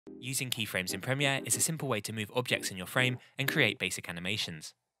Using keyframes in Premiere is a simple way to move objects in your frame and create basic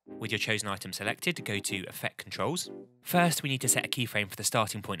animations. With your chosen item selected, go to Effect Controls. First, we need to set a keyframe for the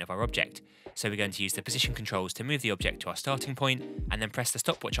starting point of our object, so we're going to use the position controls to move the object to our starting point, and then press the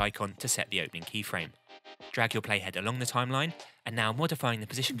stopwatch icon to set the opening keyframe. Drag your playhead along the timeline, and now modifying the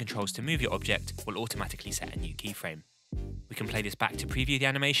position controls to move your object will automatically set a new keyframe. We can play this back to preview the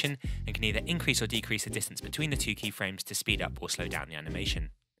animation, and can either increase or decrease the distance between the two keyframes to speed up or slow down the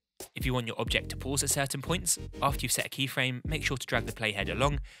animation. If you want your object to pause at certain points, after you've set a keyframe, make sure to drag the playhead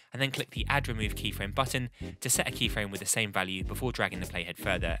along and then click the Add Remove Keyframe button to set a keyframe with the same value before dragging the playhead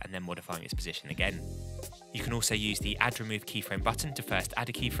further and then modifying its position again. You can also use the Add Remove Keyframe button to first add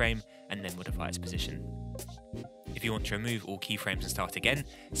a keyframe and then modify its position. If you want to remove all keyframes and start again,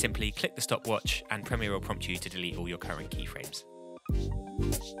 simply click the stopwatch and Premiere will prompt you to delete all your current keyframes.